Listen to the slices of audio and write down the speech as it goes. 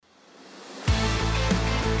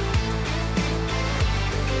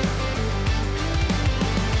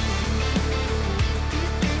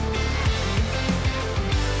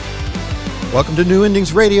Welcome to New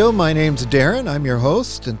Endings Radio. My name's Darren. I'm your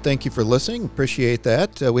host, and thank you for listening. Appreciate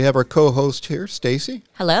that. We have our co-host here, Stacy.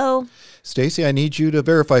 Hello. Stacy, I need you to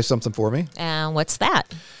verify something for me. What's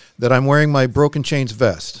that? That I'm wearing my Broken Chains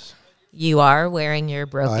vest. You are wearing your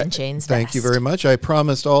Broken Chains vest. Thank you very much. I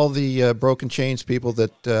promised all the Broken Chains people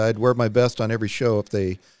that I'd wear my vest on every show if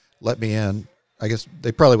they let me in. I guess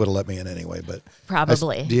they probably would have let me in anyway, but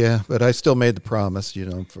probably. But I still made the promise,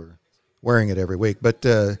 for wearing it every week. But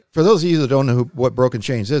for those of you that don't know what Broken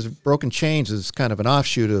Chains is kind of an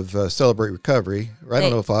offshoot of Celebrate Recovery. I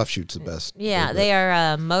don't know if offshoot's the best. Yeah, they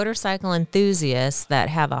are motorcycle enthusiasts that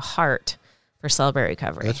have a heart for Celebrate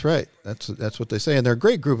Recovery. That's right. That's what they say, and they're a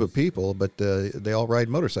great group of people. But they all ride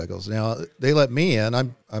motorcycles. Now they let me in.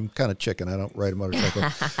 I'm kind of chicken. I don't ride a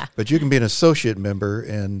motorcycle, but you can be an associate member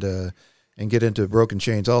and get into Broken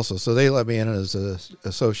Chains also. So they let me in as an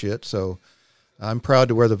associate. So I'm proud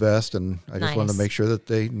to wear the vest, and I just wanted to make sure that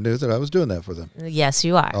they knew that I was doing that for them. Yes,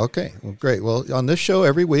 you are. Okay, well, great. Well, on this show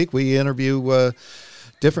every week we interview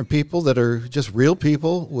different people that are just real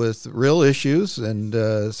people with real issues, and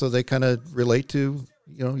so they kind of relate to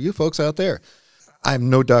you folks out there. I'm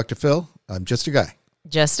no Dr. Phil. I'm just a guy.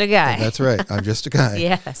 Just a guy. And that's right. I'm just a guy.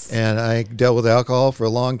 Yes. And I dealt with alcohol for a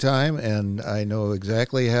long time, and I know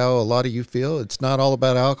exactly how a lot of you feel. It's not all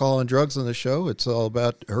about alcohol and drugs on the show. It's all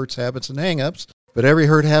about hurts, habits, and hang-ups. But every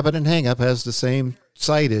hurt, habit, and hang-up has the same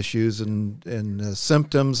side issues and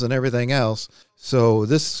symptoms and everything else. So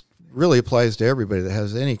this really applies to everybody that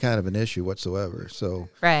has any kind of an issue whatsoever. So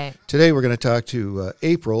today we're going to talk to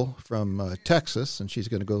April from Texas, and she's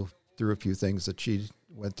going to go through a few things that she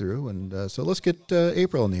went through. And so let's get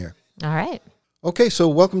April in here. All right. Okay, so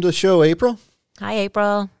welcome to the show, April. Hi,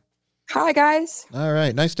 April. Hi, guys. All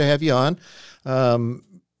right, nice to have you on.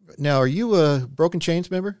 Now, are you a Broken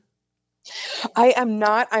Chains member? I am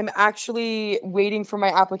not. I'm actually waiting for my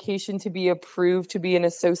application to be approved to be an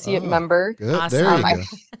associate member. Good. Awesome. There you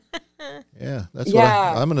go. Yeah, that's what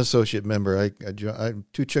I'm an associate member. I'm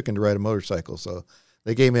too chicken to ride a motorcycle, so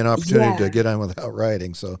they gave me an opportunity to get on without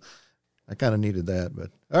riding, so I kind of needed that.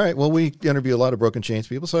 But all right, well, we interview a lot of Broken Chains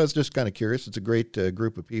people, so I was just kind of curious. It's a great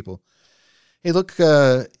group of people. Hey, look,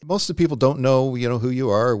 most of the people don't know, who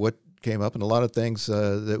you are or what came up, and a lot of things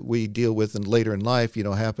that we deal with and later in life,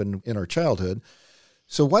 happen in our childhood.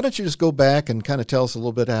 So why don't you just go back and kind of tell us a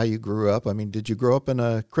little bit how you grew up? I mean, did you grow up in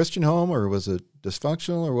a Christian home, or was it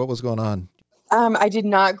dysfunctional, or what was going on? I did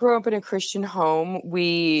not grow up in a Christian home.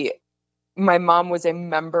 My mom was a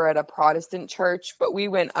member at a Protestant church, but we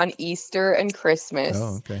went on Easter and Christmas.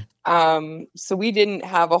 Oh, okay. So we didn't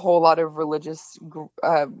have a whole lot of religious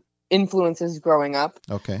influences growing up.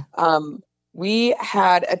 Okay. We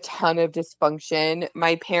had a ton of dysfunction.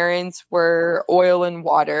 My parents were oil and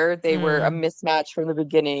water. They were a mismatch from the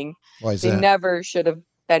beginning. Why is that? They never should have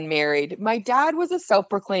been married. My dad was a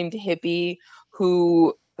self-proclaimed hippie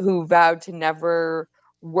who vowed to never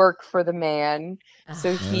work for the man.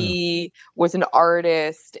 So he was an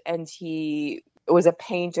artist, and he was a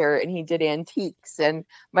painter, and he did antiques. And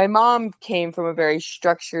my mom came from a very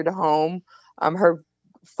structured home. Her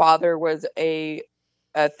father was a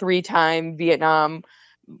 3-time Vietnam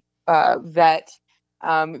vet,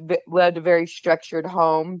 led a very structured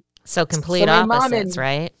home. So complete opposites,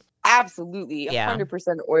 right? Absolutely.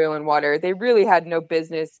 100% oil and water. They really had no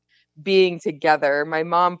business being together. My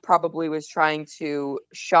mom probably was trying to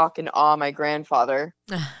shock and awe my grandfather.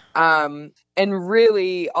 And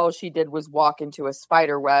really all she did was walk into a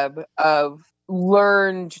spider web of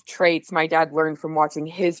learned traits my dad learned from watching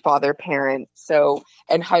his father parent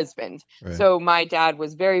and husband. Right. So my dad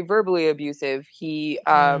was very verbally abusive. He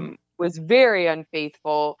was very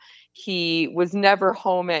unfaithful. He was never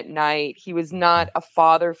home at night. He was not a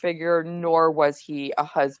father figure, nor was he a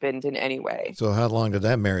husband in any way. So how long did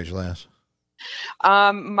that marriage last?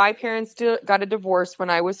 My parents got a divorce when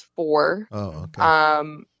I was 4. Oh,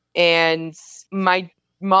 okay. And my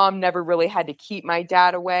mom never really had to keep my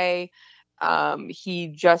dad away. He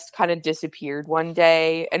just kind of disappeared one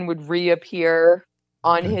day and would reappear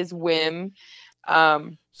on his whim.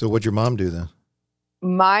 So what'd your mom do then?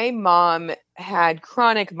 My mom had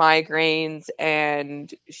chronic migraines,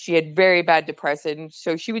 and she had very bad depression.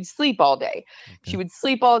 So she would sleep all day. Okay. She would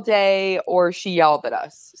sleep all day, or she yelled at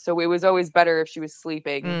us. So it was always better if she was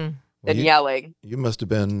sleeping than yelling. You must have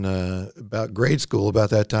been about grade school about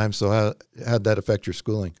that time. So how'd that affect your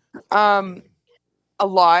schooling? A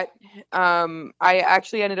lot. I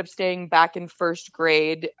actually ended up staying back in first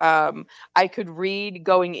grade. I could read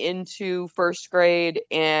going into first grade,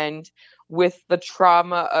 and with the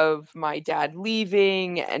trauma of my dad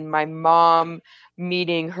leaving and my mom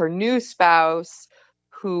meeting her new spouse,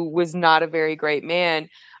 who was not a very great man,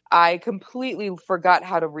 I completely forgot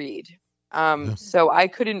how to read. So I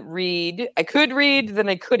couldn't read. I could read, then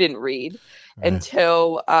I couldn't read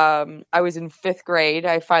until I was in 5th grade.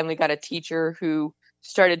 I finally got a teacher who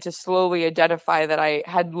started to slowly identify that I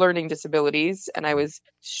had learning disabilities and I was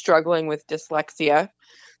struggling with dyslexia.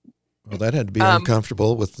 Well, that had to be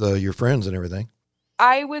uncomfortable with your friends and everything.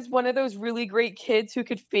 I was one of those really great kids who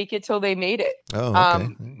could fake it till they made it. Oh, okay.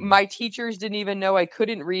 My teachers didn't even know I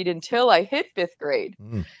couldn't read until I hit 5th grade.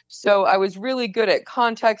 So I was really good at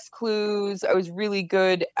context clues. I was really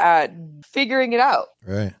good at figuring it out.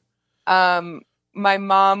 Right. My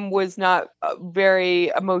mom was not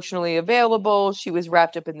very emotionally available. She was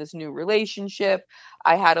wrapped up in this new relationship.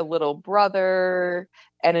 I had a little brother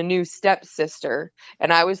and a new stepsister,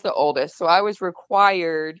 and I was the oldest. So I was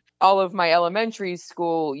required all of my elementary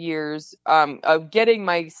school years of getting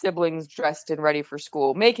my siblings dressed and ready for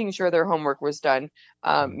school, making sure their homework was done,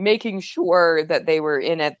 making sure that they were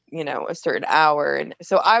in at, a certain hour. And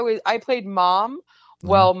so I played mom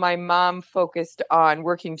while my mom focused on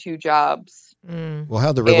working 2 jobs. Well,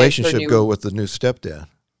 how'd the relationship go with the new stepdad?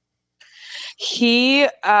 He,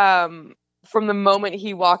 from the moment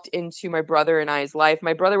he walked into my brother and I's life,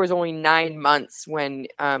 my brother was only 9 months when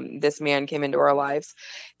this man came into our lives.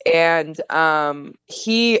 And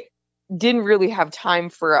he didn't really have time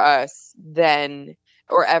for us then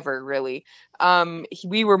or ever, really.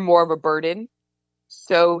 We were more of a burden.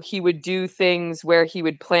 So he would do things where he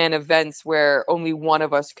would plan events where only one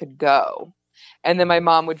of us could go. And then my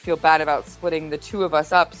mom would feel bad about splitting the 2 of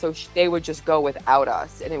us up, so they would just go without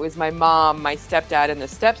us. And it was my mom, my stepdad, and the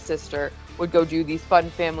stepsister would go do these fun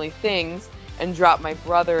family things and drop my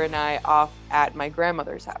brother and I off at my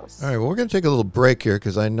grandmother's house. All right, well, we're going to take a little break here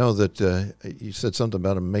because I know that you said something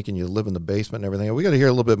about him making you live in the basement and everything. We got to hear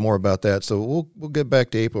a little bit more about that, so we'll get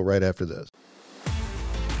back to April right after this.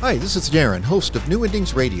 Hi, this is Darren, host of New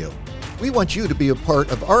Endings Radio. We want you to be a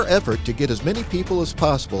part of our effort to get as many people as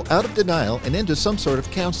possible out of denial and into some sort of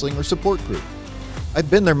counseling or support group. I've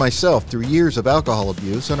been there myself through years of alcohol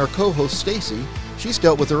abuse, and our co-host Stacy, she's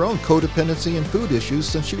dealt with her own codependency and food issues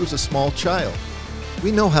since she was a small child.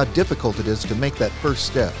 We know how difficult it is to make that first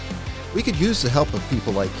step. We could use the help of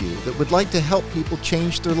people like you that would like to help people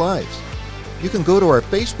change their lives. You can go to our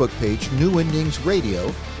Facebook page, New Endings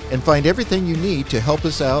Radio, and find everything you need to help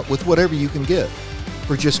us out with whatever you can give.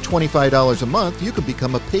 For just $25 a month, you can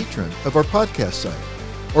become a patron of our podcast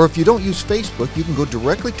site. Or if you don't use Facebook, you can go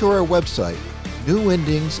directly to our website,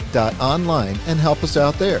 newendings.online, and help us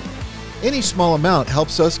out there. Any small amount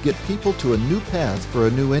helps us get people to a new path for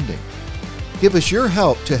a new ending. Give us your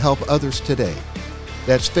help to help others today.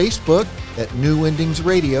 That's Facebook at New Endings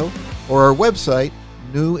Radio or our website,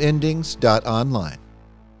 newendings.online.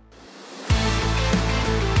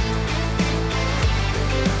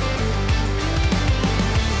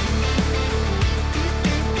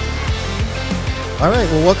 All right,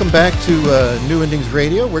 well, welcome back to New Endings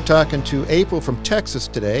Radio. We're talking to April from Texas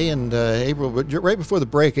today, and April, right before the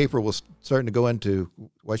break, April was starting to go into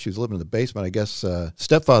why she was living in the basement. I guess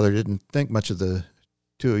stepfather didn't think much of the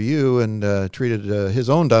 2 of you and treated his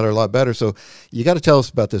own daughter a lot better. So you got to tell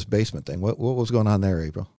us about this basement thing. What was going on there,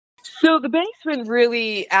 April? So the basement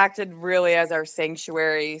really acted as our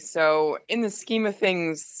sanctuary. So in the scheme of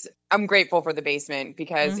things, I'm grateful for the basement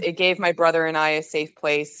because it gave my brother and I a safe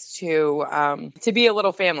place to be a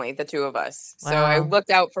little family, the 2 of us. Wow. So I looked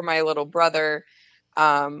out for my little brother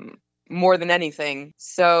more than anything.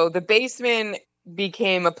 So the basement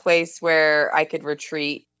became a place where I could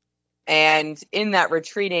retreat. And in that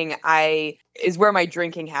retreating, is where my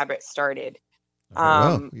drinking habit started.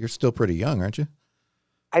 Well, you're still pretty young, aren't you?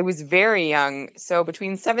 I was very young. So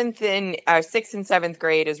between 6th and 7th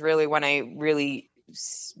grade is really when I really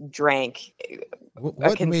drank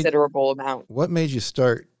a considerable amount. What made you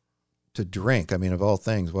start to drink? I mean, of all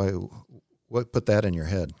things, what put that in your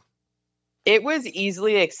head? It was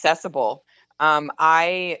easily accessible.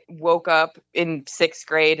 I woke up in 6th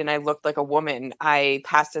grade and I looked like a woman. I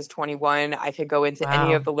passed as 21. I could go into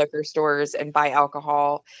any of the liquor stores and buy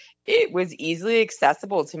alcohol. It was easily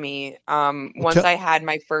accessible to me. Once I had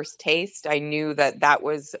my first taste, I knew that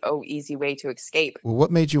was an easy way to escape. Well,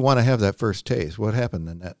 what made you want to have that first taste? What happened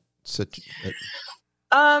in that situation?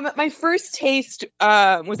 My first taste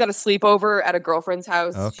was at a sleepover at a girlfriend's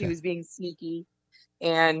house. Okay. She was being sneaky.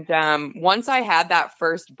 And once I had that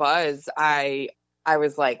first buzz, I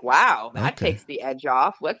was like, wow, that takes the edge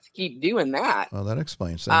off. Let's keep doing that. Well, that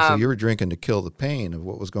explains things. So you were drinking to kill the pain of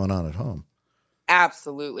what was going on at home.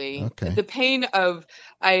 Absolutely. Okay. The pain of,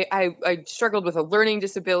 I struggled with a learning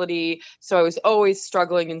disability, so I was always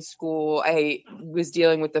struggling in school. I was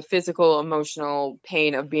dealing with the physical, emotional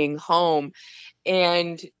pain of being home.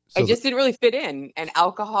 And I just didn't really fit in, and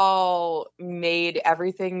alcohol made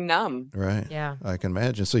everything numb. Right. Yeah. I can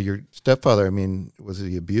imagine. So your stepfather, I mean, was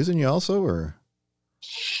he abusing you also, or?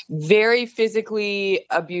 Very physically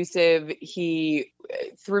abusive. He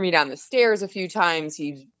threw me down the stairs a few times.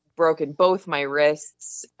 He's broken both my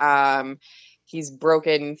wrists. He's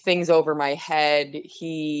broken things over my head.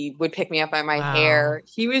 He would pick me up by my hair.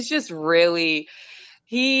 He was just really...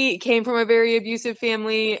 He came from a very abusive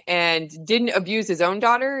family and didn't abuse his own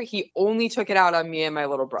daughter. He only took it out on me and my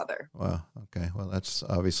little brother. Wow. Okay. Well, that's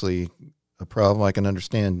obviously a problem. I can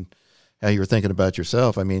understand how you were thinking about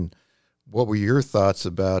yourself. I mean, what were your thoughts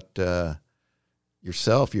about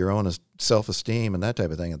yourself, your own self-esteem and that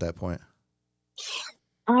type of thing at that point?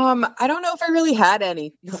 I don't know if I really had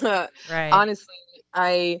any. Right. Honestly,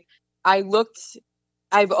 it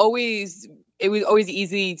was always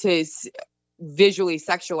easy to visually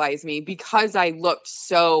sexualize me because I looked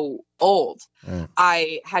so old. Right.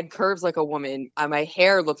 I had curves like a woman. My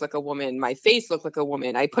hair looked like a woman. My face looked like a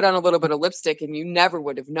woman. I put on a little bit of lipstick and you never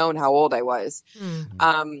would have known how old I was.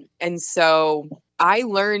 Mm-hmm. And so I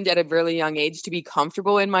learned at a really young age to be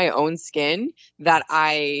comfortable in my own skin, that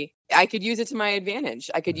I could use it to my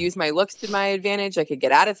advantage. I could use my looks to my advantage. I could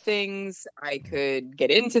get out of things. I could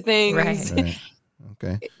get into things. Right.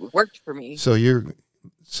 Okay. It worked for me. So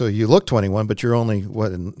you look 21, but you're only,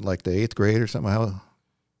 what, in like the 8th grade or something? How?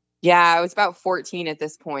 Yeah, I was about 14 at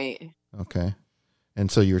this point. Okay. And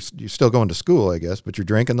so you're still going to school, I guess, but you're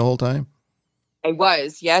drinking the whole time? I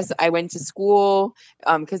was, yes. I went to school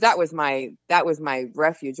because that was my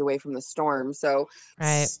refuge away from the storm. So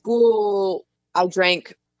school, I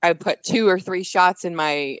drank. I put 2 or 3 shots in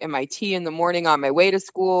my tea in the morning on my way to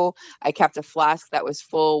school. I kept a flask that was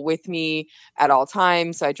full with me at all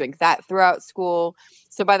times, so I drank that throughout school.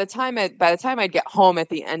 So by the time I'd get home at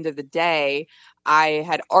the end of the day, I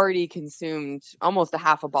had already consumed almost a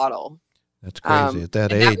half a bottle. That's crazy at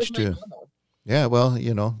that age too. Yeah, well,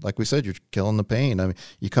 like we said, you're killing the pain. I mean,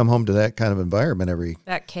 you come home to that kind of environment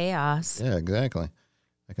that chaos. Yeah, exactly.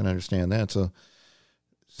 I can understand that.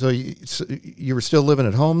 So you were still living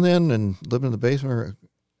at home then and living in the basement? Or?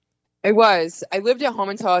 I was. I lived at home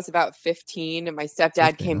until I was about 15, and my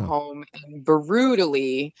stepdad came home and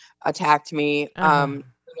brutally attacked me for no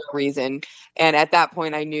reason. And at that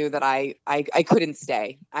point, I knew that I couldn't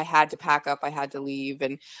stay. I had to pack up. I had to leave.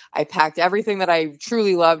 And I packed everything that I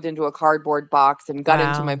truly loved into a cardboard box and got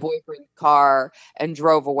into my boyfriend's car and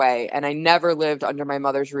drove away. And I never lived under my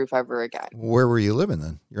mother's roof ever again. Where were you living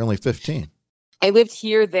then? You're only 15. I lived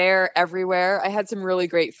here, there, everywhere. I had some really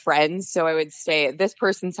great friends, so I would stay at this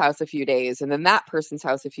person's house a few days and then that person's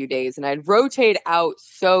house a few days, and I'd rotate out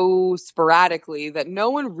so sporadically that no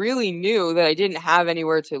one really knew that I didn't have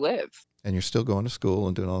anywhere to live. And you're still going to school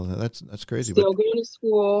and doing all that. That's crazy. Still going to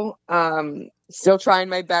school, still trying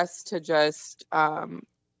my best to just I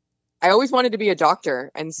always wanted to be a doctor,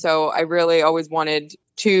 and so I really always wanted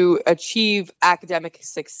to achieve academic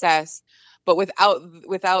success. But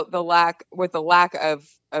without the lack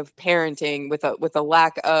of parenting, with the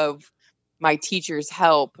lack of my teacher's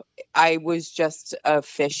help, I was just a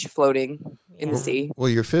fish floating in the sea. Well,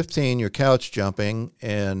 you're 15, you're couch jumping,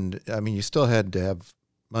 and I mean, you still had to have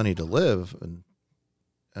money to live, and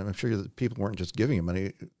I'm sure that people weren't just giving you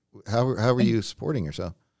money. How were you supporting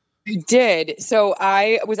yourself? I did. So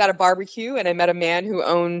I was at a barbecue and I met a man who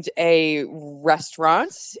owned a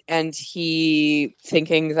restaurant, and he,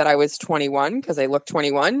 thinking that I was 21 because I looked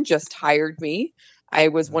 21, just hired me. I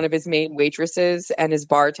was one of his main waitresses and his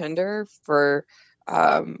bartender for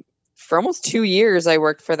almost 2 years. I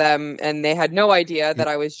worked for them, and they had no idea that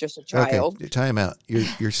I was just a child. Okay, time out.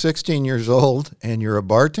 You're 16 years old and you're a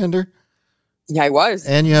bartender? Yeah, I was.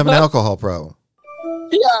 And you have an alcohol problem.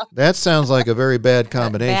 Yeah. That sounds like a very bad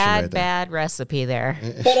combination. Bad recipe there.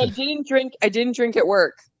 But I didn't drink at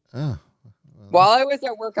work. Oh. While I was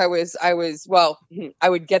at work, I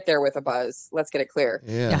would get there with a buzz. Let's get it clear.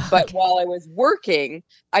 Yeah. But while I was working,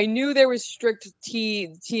 I knew there was strict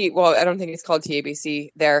well, I don't think it's called TABC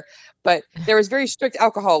there, but there was very strict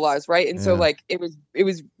alcohol laws, right? And so it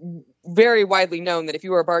was very widely known that if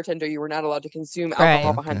you were a bartender, you were not allowed to consume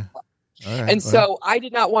alcohol behind the bar. Right, so I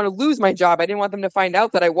did not want to lose my job. I didn't want them to find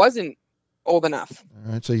out that I wasn't old enough.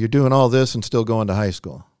 All right. So you're doing all this and still going to high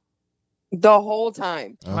school? The whole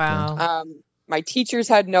time. Okay. Wow. My teachers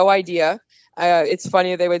had no idea. It's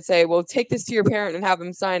funny. They would say, well, take this to your parent and have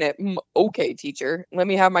them sign it. Okay, teacher. Let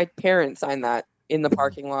me have my parent sign that in the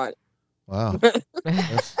parking lot. Wow.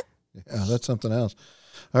 That's something else.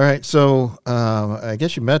 All right. So I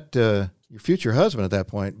guess you met your future husband at that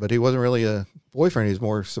point, but he wasn't really a boyfriend. He was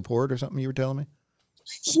more support or something, you were telling me?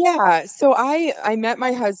 Yeah. So I met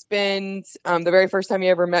my husband the very first time he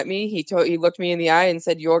ever met me. He looked me in the eye and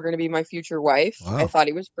said, "You're going to be my future wife." I Wow. thought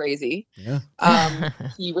he was crazy. Yeah.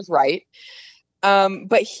 He was right.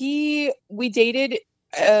 But we dated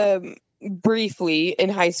briefly in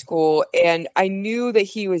high school, and I knew that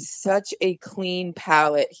he was such a clean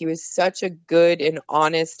palate. He was such a good and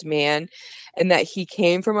honest man, and that he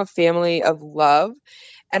came from a family of love,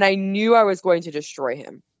 and I knew I was going to destroy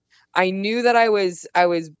him. I knew that I was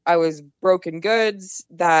broken goods,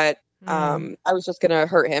 that I was just going to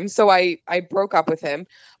hurt him. So I broke up with him,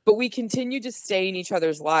 but we continued to stay in each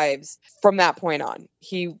other's lives from that point on.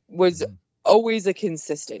 He was always a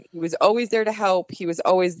consistent. He was always there to help. He was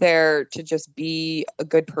always there to just be a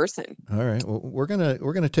good person. All right. Well, we're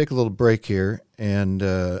gonna take a little break here, and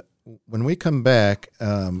when we come back,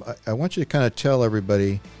 I want you to kind of tell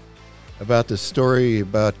everybody about the story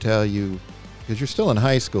about how you, because you're still in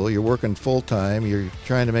high school, you're working full time, you're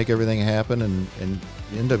trying to make everything happen, and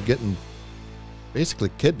you end up getting basically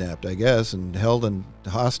kidnapped, I guess, and held in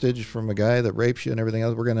hostage from a guy that rapes you and everything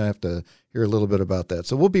else. We're going to have to hear a little bit about that.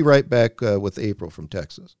 So we'll be right back with April from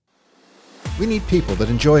Texas. We need people that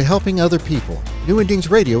enjoy helping other people. New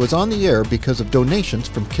Endings Radio is on the air because of donations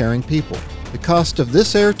from caring people. The cost of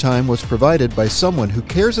this airtime was provided by someone who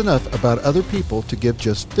cares enough about other people to give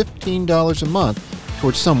just $15 a month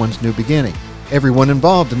towards someone's new beginning. Everyone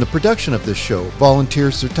involved in the production of this show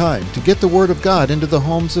volunteers their time to get the Word of God into the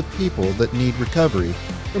homes of people that need recovery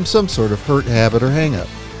from some sort of hurt, habit, or hang-up.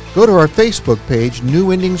 Go to our Facebook page,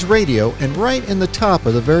 New Endings Radio, and right in the top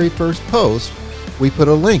of the very first post, we put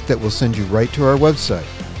a link that will send you right to our website.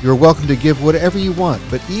 You're welcome to give whatever you want,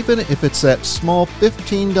 but even if it's that small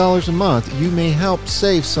 $15 a month, you may help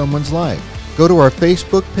save someone's life. Go to our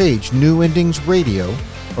Facebook page, New Endings Radio,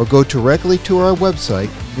 or go directly to our website,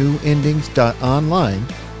 newendings.online,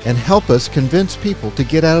 and help us convince people to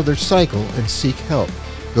get out of their cycle and seek help.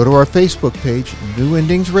 Go to our Facebook page, New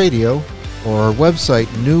Endings Radio, or our website,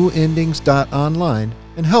 newendings.online,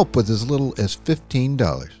 and help with as little as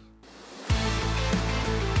 $15.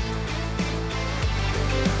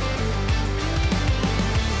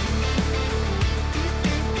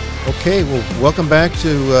 Okay, well, welcome back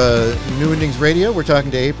to New Endings Radio. We're talking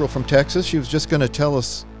to April from Texas. She was just going to tell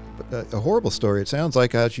us a horrible story. It sounds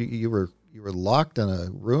like how you were locked in a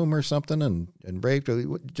room or something and raped.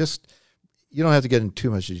 Just, you don't have to get into too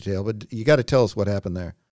much detail, but you got to tell us what happened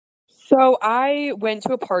there. So I went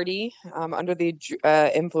to a party under the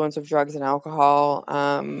influence of drugs and alcohol.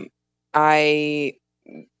 I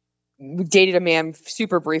dated a man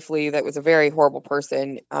super briefly that was a very horrible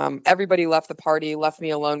person. Everybody left the party, left me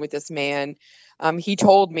alone with this man. He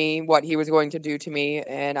told me what he was going to do to me,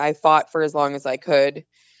 and I fought for as long as I could.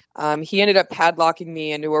 He ended up padlocking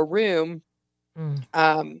me into a room.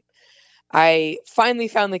 I finally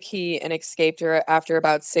found the key and escaped her after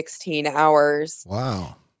about 16 hours.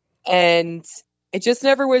 Wow. And it just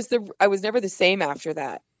never was I was never the same after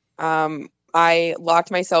that. I locked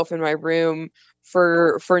myself in my room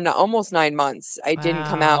for almost 9 months. I didn't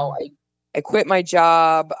come out. I quit my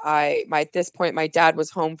job. At this point, my dad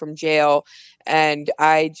was home from jail, and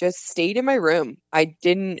I just stayed in my room. I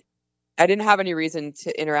didn't have any reason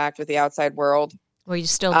to interact with the outside world. Were you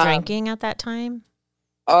still drinking at that time?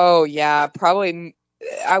 Oh yeah, probably.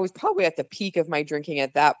 I was probably at the peak of my drinking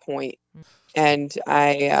at that point. And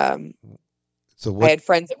I had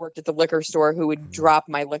friends that worked at the liquor store who would drop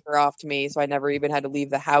my liquor off to me, so I never even had to leave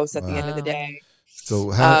the house at the end of the day.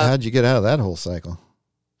 So how'd you get out of that whole cycle?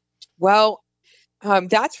 Well,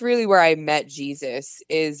 that's really where I met Jesus,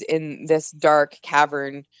 is in this dark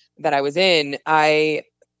cavern that I was in. I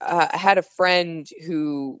had a friend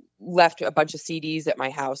who left a bunch of CDs at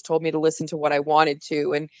my house, told me to listen to what I wanted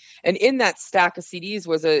to. And in that stack of CDs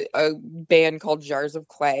was a band called Jars of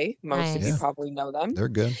Clay. Most of you probably know them. They're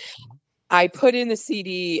good. I put in the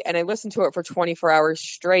CD and I listened to it for 24 hours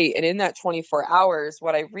straight. And in that 24 hours,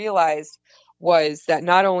 what I realized was that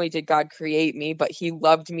not only did God create me, but he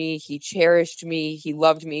loved me, he cherished me, he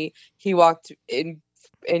loved me. He walked in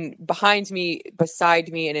behind me, beside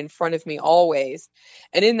me, and in front of me always.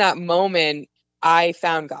 And in that moment, I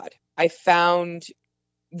found God. I found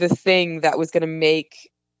the thing that was going to make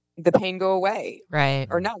the pain go away. Right.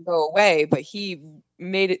 Or not go away, but he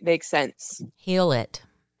made it make sense. Heal it.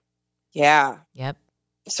 Yeah. Yep.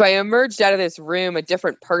 So I emerged out of this room a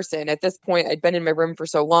different person. At this point, I'd been in my room for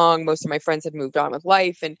so long. Most of my friends had moved on with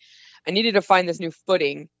life, and I needed to find this new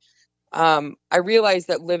footing. I realized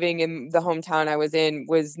that living in the hometown I was in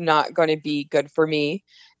was not going to be good for me.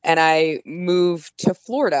 And I moved to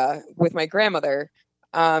Florida with my grandmother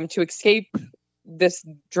to escape this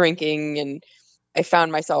drinking. And I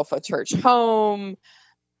found myself a church home.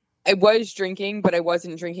 I was drinking, but I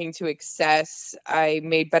wasn't drinking to excess. I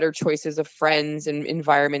made better choices of friends and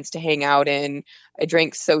environments to hang out in. I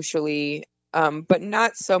drank socially, but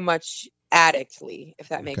not so much addictly, if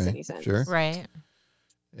that makes any sense. Sure. Right.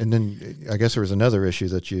 And then I guess there was another issue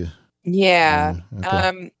that you... Yeah.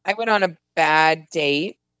 Okay. I went on a bad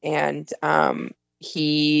date, and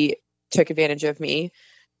he took advantage of me.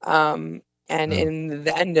 And in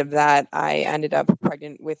the end of that, I ended up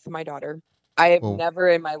pregnant with my daughter. I have never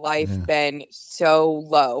in my life been so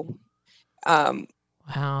low. Wow.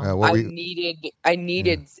 I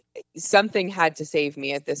needed something had to save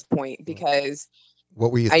me at this point, because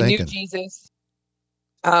what were you thinking? I knew Jesus.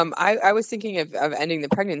 I was thinking of ending the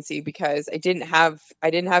pregnancy because I didn't have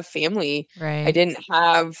family. Right. I didn't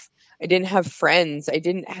have friends. I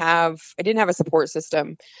didn't have a support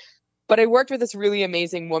system. But I worked with this really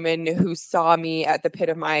amazing woman who saw me at the pit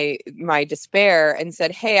of my despair and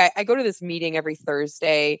said, "Hey, I go to this meeting every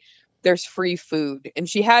Thursday. There's free food." And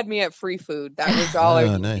she had me at free food. That was all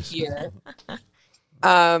I needed to hear.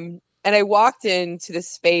 And I walked into this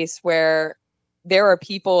space where there are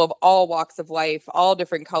people of all walks of life, all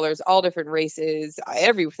different colors, all different races,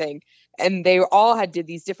 everything. And they all did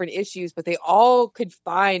these different issues, but they all could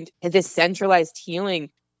find this centralized healing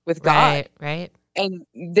with God. Right. And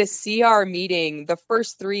this CR meeting, the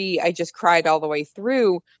first 3, I just cried all the way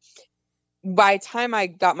through. By the time I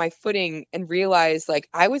got my footing and realized like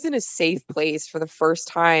I was in a safe place for the first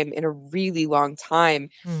time in a really long time.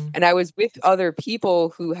 And I was with other people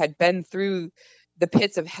who had been through the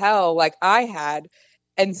pits of hell like I had,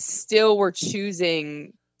 and still were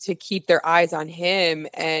choosing to keep their eyes on him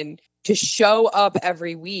and to show up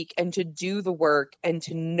every week and to do the work and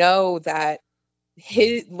to know that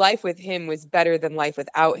his life with him was better than life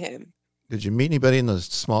without him. Did you meet anybody in the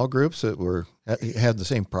small groups that had the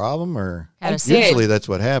same problem, or usually usually that's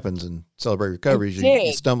what happens in Celebrate Recovery?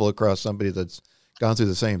 You stumble across somebody that's gone through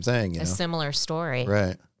the same thing, a similar story.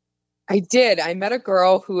 Right. I did. I met a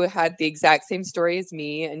girl who had the exact same story as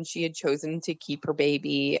me, and she had chosen to keep her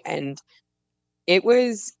baby, and it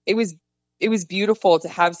was beautiful to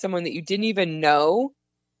have someone that you didn't even know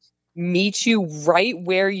meet you right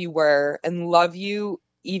where you were and love you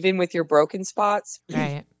even with your broken spots.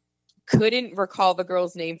 Right. Couldn't recall the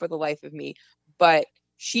girl's name for the life of me, but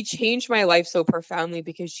she changed my life so profoundly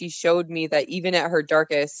because she showed me that even at her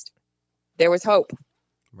darkest, there was hope.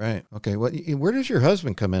 Right. Okay. Well, where does your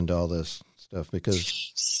husband come into all this stuff? Because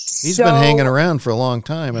he's been hanging around for a long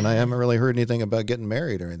time, and I haven't really heard anything about getting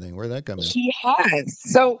married or anything. Where'd that come in? He has.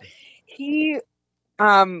 So he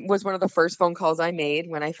was one of the first phone calls I made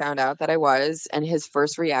when I found out that I was, and his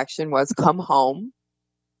first reaction was, "Come home.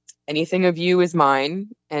 Anything of you is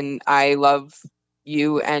mine, and I love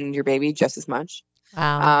you and your baby just as much."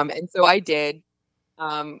 Wow. And so I did.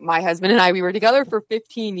 My husband and I, we were together for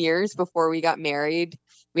 15 years before we got married.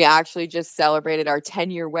 We actually just celebrated our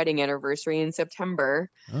 10-year wedding anniversary in September.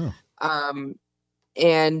 Oh.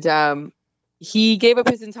 He gave up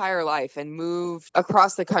his entire life and moved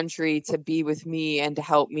across the country to be with me and to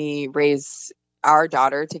help me raise our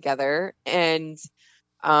daughter together. And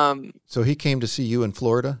so he came to see you in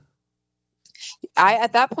Florida?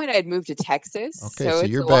 At that point I had moved to Texas. Okay, so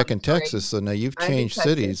you're back in Texas. So now you've changed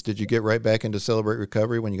cities. Did you get right back into Celebrate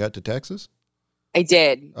Recovery when you got to Texas? I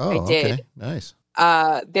did. Oh, I did. Okay. Nice.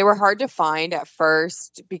 They were hard to find at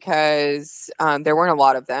first because there weren't a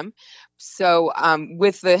lot of them. So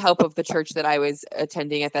with the help of the church that I was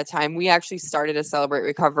attending at that time, we actually started a Celebrate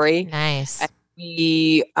Recovery. Nice. And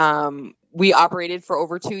we operated for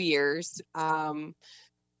over 2 years.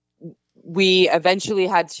 We eventually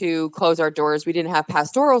had to close our doors. We didn't have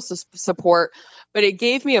pastoral support, but it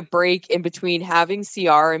gave me a break in between having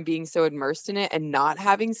CR and being so immersed in it and not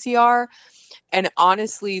having CR. And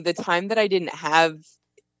honestly, the time that I didn't have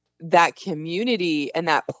that community and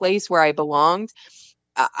that place where I belonged,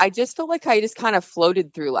 I just felt like I just kind of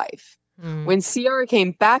floated through life. When CR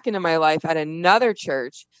came back into my life at another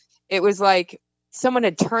church, it was like someone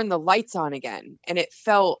had turned the lights on again. And I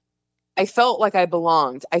felt like I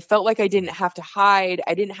belonged. I felt like I didn't have to hide.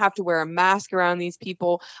 I didn't have to wear a mask around these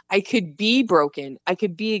people. I could be broken. I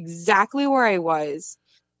could be exactly where I was,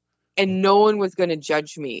 and no one was going to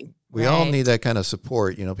judge me. We all need that kind of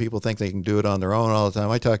support. You know, people think they can do it on their own all the time.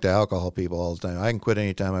 I talk to alcohol people all the time. I can quit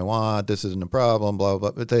anytime I want. This isn't a problem, blah,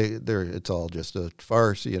 blah, blah. But it's all just a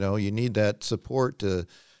farce. You know, you need that support to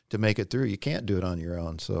make it through. You can't do it on your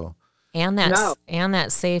own. So. And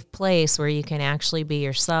that safe place where you can actually be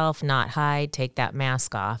yourself, not hide, take that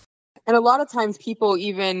mask off. And a lot of times people,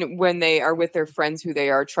 even when they are with their friends who they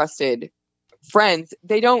are trusted friends,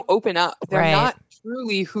 they don't open up. They're not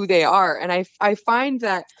truly who they are. And I find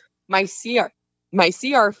that my CR my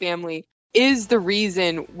CR family is the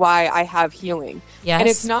reason why I have healing. Yes. And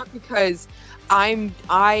it's not because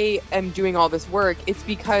I am doing all this work. It's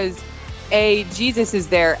because Jesus is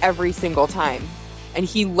there every single time. And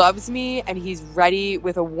he loves me, and he's ready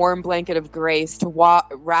with a warm blanket of grace to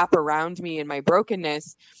wrap around me in my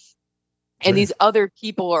brokenness. And these other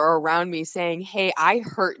people are around me saying, hey, I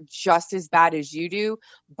hurt just as bad as you do,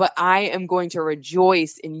 but I am going to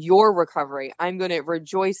rejoice in your recovery. I'm going to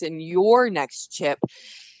rejoice in your next chip.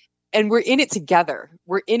 And we're in it together.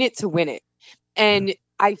 We're in it to win it. And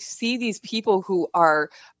I see these people who are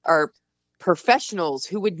professionals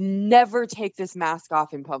who would never take this mask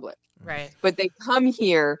off in public. Right. But they come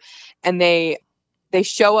here and they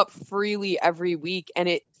show up freely every week.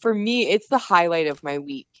 And for me, it's the highlight of my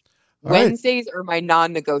week. All Wednesdays are my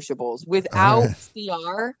non-negotiables. Without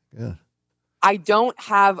CR, I don't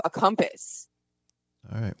have a compass.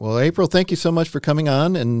 All right. Well, April, thank you so much for coming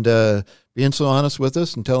on and being so honest with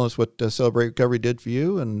us and telling us what Celebrate Recovery did for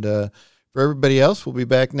you. And for everybody else, we'll be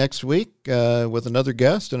back next week with another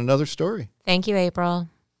guest and another story. Thank you, April.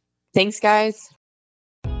 Thanks, guys.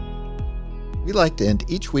 We like to end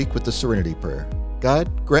each week with the Serenity Prayer.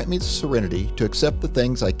 God, grant me the serenity to accept the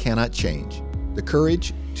things I cannot change, the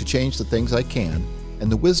courage to change the things I can,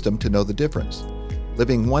 and the wisdom to know the difference.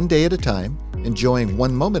 Living one day at a time, enjoying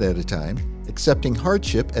one moment at a time, accepting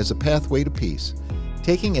hardship as a pathway to peace,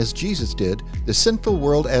 taking as Jesus did the sinful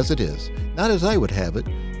world as it is, not as I would have it,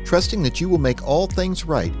 trusting that you will make all things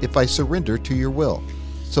right if I surrender to your will,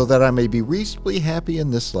 so that I may be reasonably happy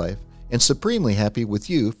in this life and supremely happy with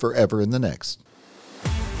you forever in the next.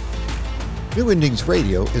 New Endings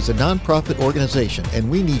Radio is a nonprofit organization,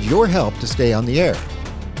 and we need your help to stay on the air.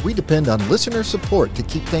 We depend on listener support to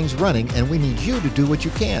keep things running, and we need you to do what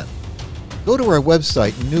you can. Go to our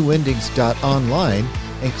website, newendings.online,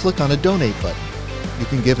 and click on a donate button. You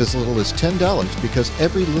can give as little as $10 because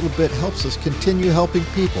every little bit helps us continue helping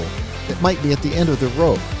people that might be at the end of the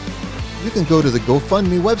road. You can go to the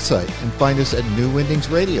GoFundMe website and find us at New Endings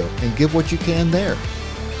Radio and give what you can there.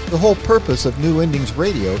 The whole purpose of New Endings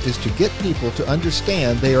Radio is to get people to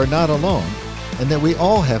understand they are not alone and that we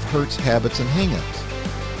all have hurts, habits, and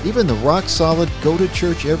hang-ups. Even the rock-solid,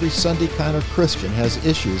 go-to-church every Sunday kind of Christian has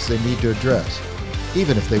issues they need to address,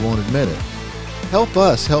 even if they won't admit it. Help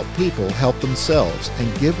us help people help themselves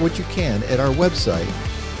and give what you can at our website,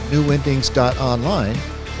 newendings.online,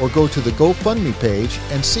 or go to the GoFundMe page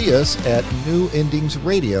and see us at New Endings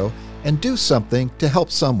Radio and do something to help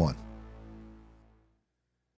someone.